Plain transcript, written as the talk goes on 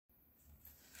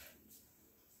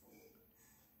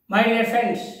My dear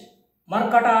friends,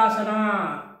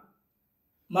 Markatasana,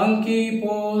 monkey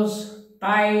pose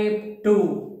type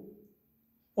 2,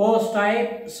 pose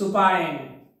type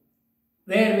supine,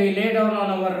 where we lay down on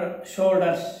our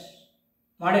shoulders.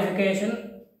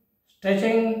 Modification,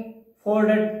 stretching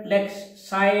folded legs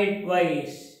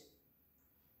sideways.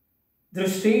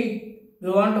 Drushti, we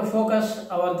want to focus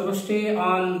our drushti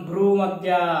on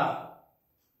Bhrumadhya,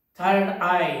 third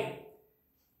eye,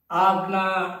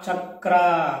 Agna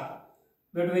Chakra,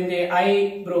 between the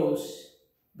eyebrows.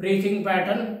 Breathing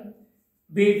pattern,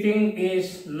 breathing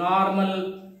is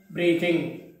normal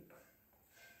breathing.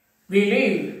 We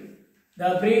leave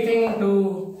the breathing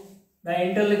to the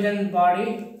intelligent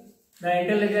body. The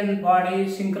intelligent body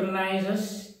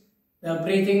synchronizes the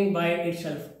breathing by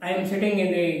itself. I am sitting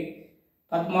in the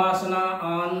Padmasana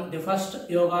on the first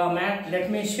yoga mat.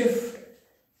 Let me shift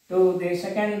to the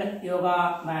second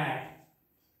yoga mat.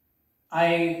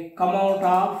 I unfold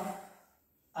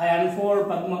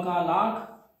Padmaka lock.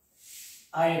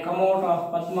 I come out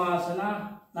of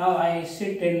Padmasana. Now I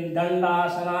sit in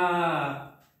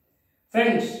Dandasana.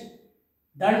 Friends,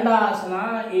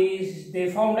 Dandasana is the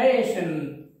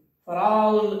foundation for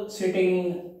all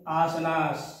sitting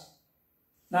asanas.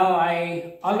 Now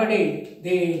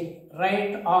the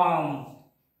right arm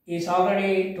is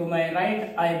already to my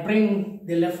right. I bring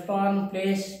the left arm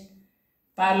place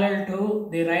parallel to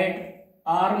the right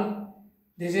arm.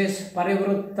 This is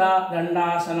Parivritta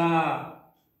Dandasana.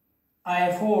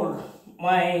 I fold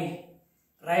my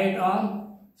right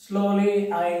arm.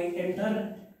 Slowly I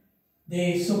enter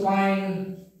the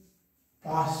supine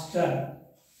posture.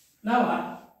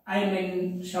 Now I am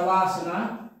in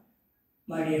Shavasana,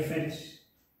 my dear friends.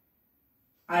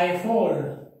 I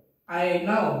fold. I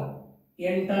now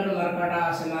enter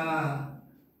Markatasana.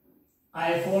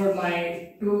 I fold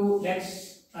my two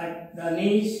legs at the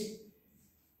knees,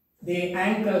 the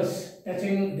ankles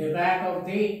touching the back of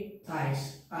the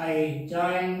thighs. I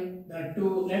join the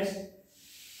two legs.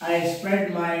 I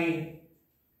spread my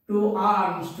two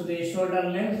arms to the shoulder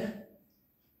length.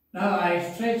 Now I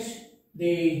stretch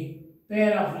the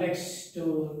pair of legs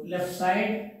to left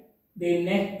side, the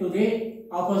neck to the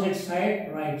opposite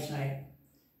side, right side.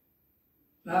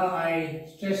 Now I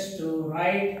stretch to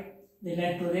right, the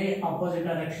neck to the opposite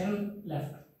direction,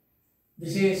 left.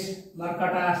 This is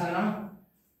Markatasana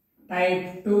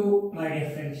type 2, my dear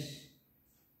friends.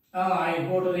 Now I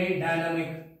go to the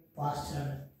dynamic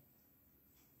posture.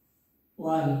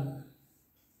 1,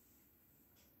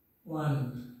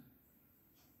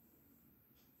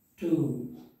 2,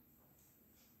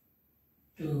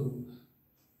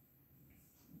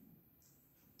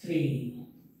 3,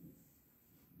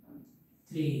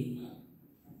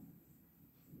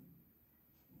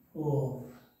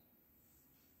 4,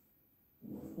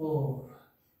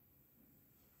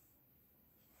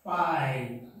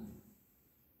 5,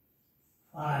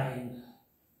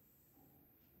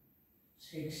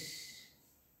 6,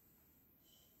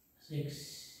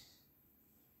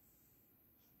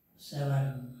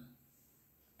 7,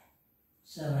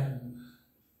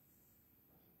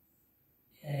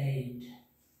 8,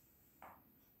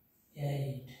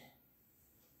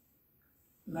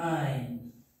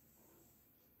 9,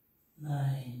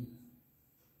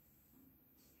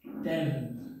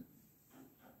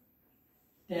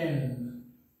 10,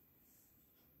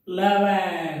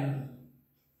 11,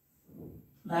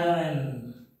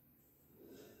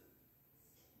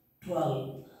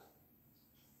 12.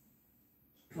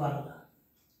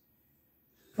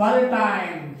 12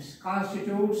 times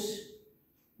constitutes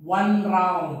one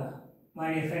round,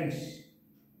 my dear friends.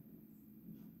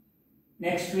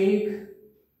 Next week,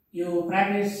 you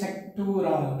practice 2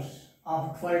 rounds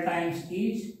of 12 times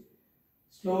each.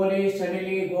 Slowly,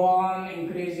 steadily go on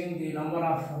increasing the number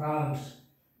of rounds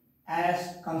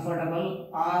as comfortable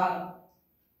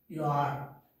you are.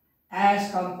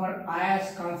 As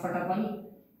comfortable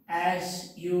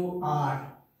as you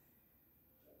are.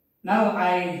 Now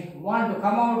I want to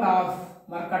come out of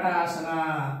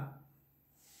Markatasana.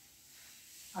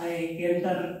 I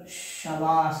enter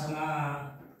Shavasana.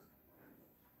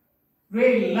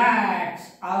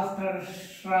 Relax after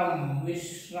Shram,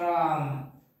 Vishram.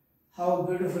 How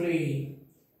beautifully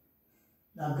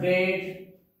the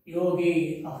great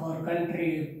yogi of our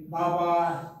country,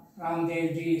 Baba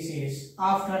Ramdev Ji, says,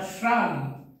 after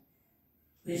Shram,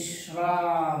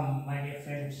 Vishram, my dear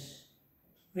friends.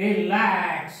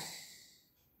 Relax.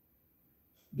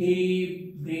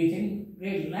 Deep breathing.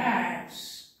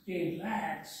 Relax.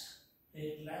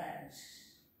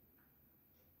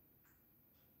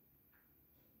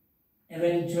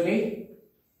 Eventually,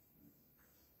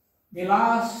 the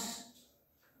last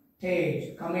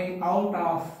stage, coming out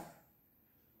of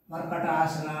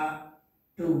Markatasana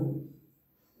 2.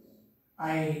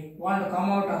 I want to come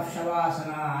out of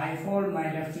Shavasana. I fold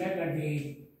my left leg at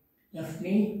the left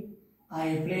knee.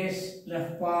 I place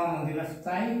left palm on the left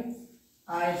thigh.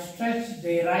 I stretch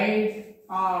the right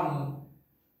arm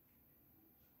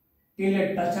till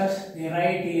it touches the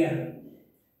right ear.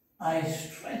 I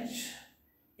stretch.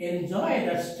 Enjoy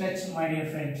that stretch, my dear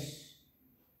friends.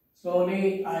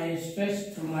 Slowly I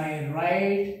stretch to my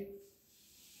right.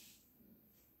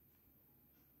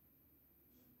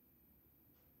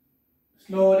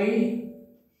 Slowly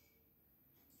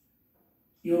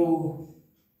you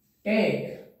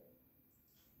take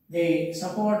the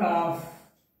support of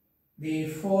the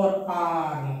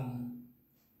forearm,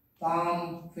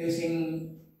 palm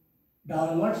facing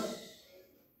downwards.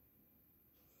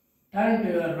 Turn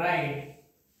to your right,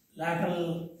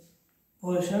 lateral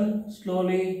position,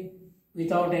 slowly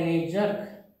without any jerk.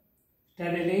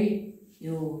 Steadily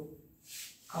you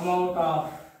come out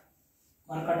of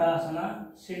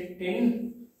Markatasana, sit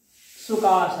in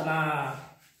Sukhasana.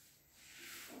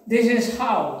 This is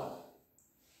how,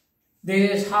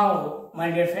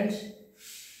 my dear friends,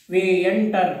 we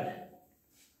enter,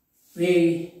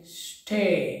 we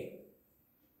stay,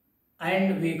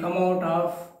 and we come out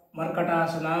of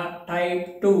Markatasana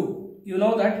type 2. You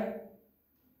know that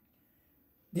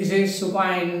this is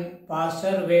supine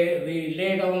posture where we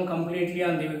lay down completely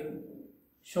on the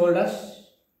shoulders.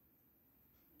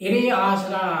 Any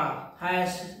asana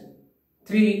has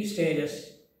 3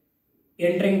 stages: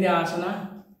 entering the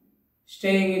asana,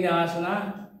 staying in the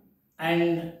asana,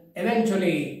 and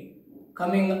eventually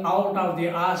coming out of the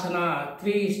asana.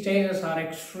 3 stages are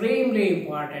extremely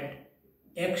important,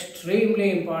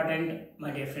 my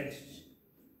dear friends.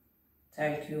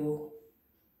 Thank you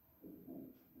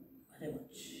very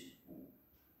much.